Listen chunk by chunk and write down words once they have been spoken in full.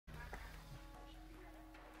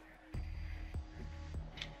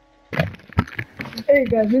Hey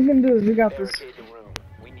guys, we can do this. We got this. Barricade the room.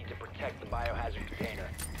 We need to protect the biohazard container.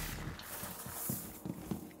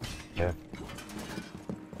 Yeah.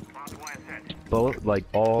 Both, like,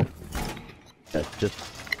 all... That's just...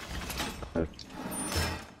 Op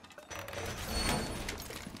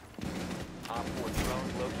 4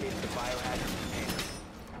 drone located the biohazard container.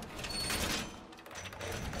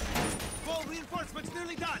 Full reinforcements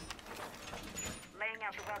nearly done. Laying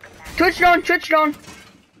out the welcome mat. Twitch on, Twitch on.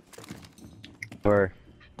 Or...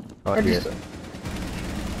 Oh, I yeah. just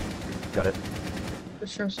Got it.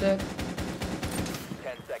 Twitch on dead.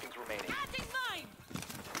 10 seconds remaining.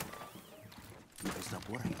 Stop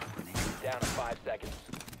worrying. Down to 5 seconds.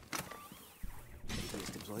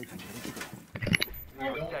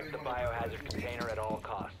 Protect the biohazard container at all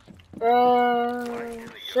costs.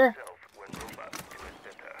 Sure.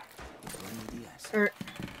 Alright.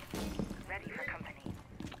 Ready for company.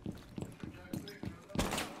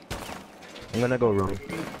 I'm gonna go room.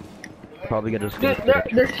 Probably gonna just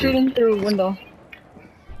They're shooting through a window.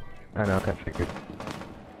 I know, I figured.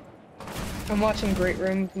 I'm watching Great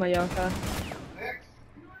Room with my Yaka.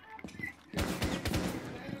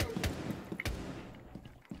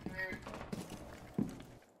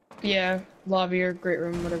 Yeah, lobby or Great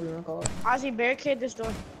Room, whatever you want to call it. Ozzy, barricade this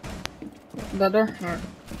door. That door? Alright.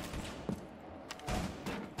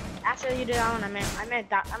 After you do that one, I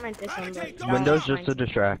meant this one. But Window's just a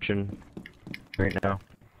distraction right now.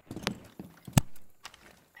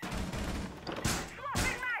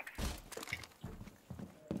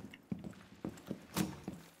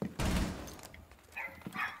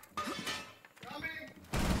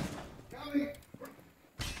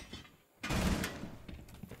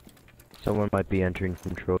 Someone might be entering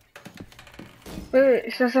control.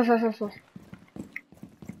 Wait, stop.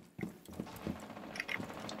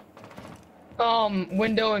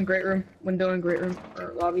 Window and Great Room. Window and Great Room.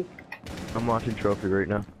 Or lobby. I'm watching trophy right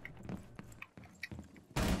now.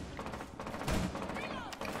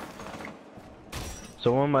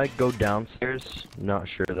 Someone might go downstairs. Not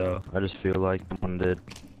sure though. I just feel like someone did.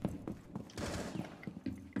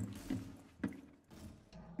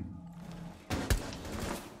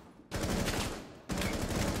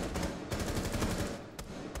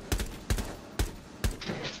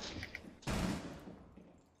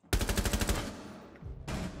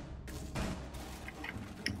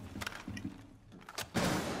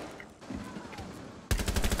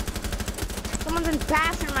 someone's in the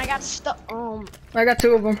bathroom. I got stuck. I got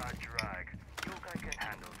two of them.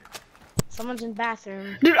 Someone's in the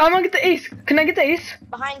bathroom. Dude, I'm gonna get the ace. Can I get the ace?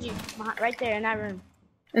 Behind you, right there in that room.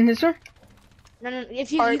 In this room? No.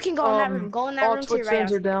 If you can go in that room. Go in that room to your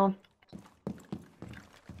right. are down.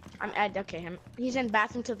 I'm at okay. He's in the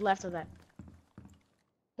bathroom to the left of that.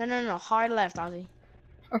 No. Hard left, Ozzy.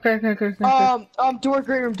 Okay.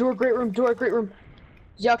 Door Great Room.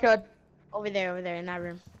 Yaka. Over there in that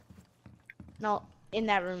room. No, in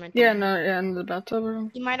that room. I think. Yeah, no, yeah, in the bathtub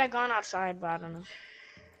room. He might have gone outside, but I don't know.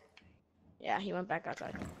 Yeah, he went back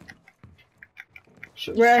outside.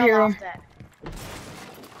 Where I hear him. That.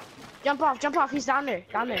 Jump off, he's down there.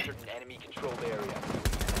 Entered an enemy controlled area.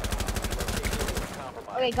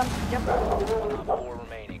 Okay, jump off. Op 4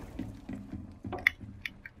 remaining.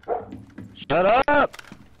 Shut up!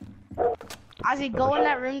 Ozzy, go in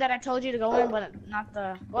that room that I told you to go in, but not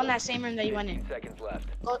the. Go in that same room that you went in. 15 seconds left.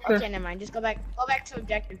 Go, okay, never mind. Just go back. Go back to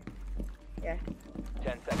objective. Yeah.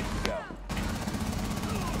 10 seconds to go.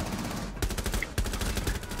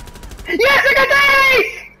 Yes, I got the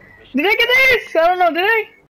ace! Did I get the ace? I don't know, did I?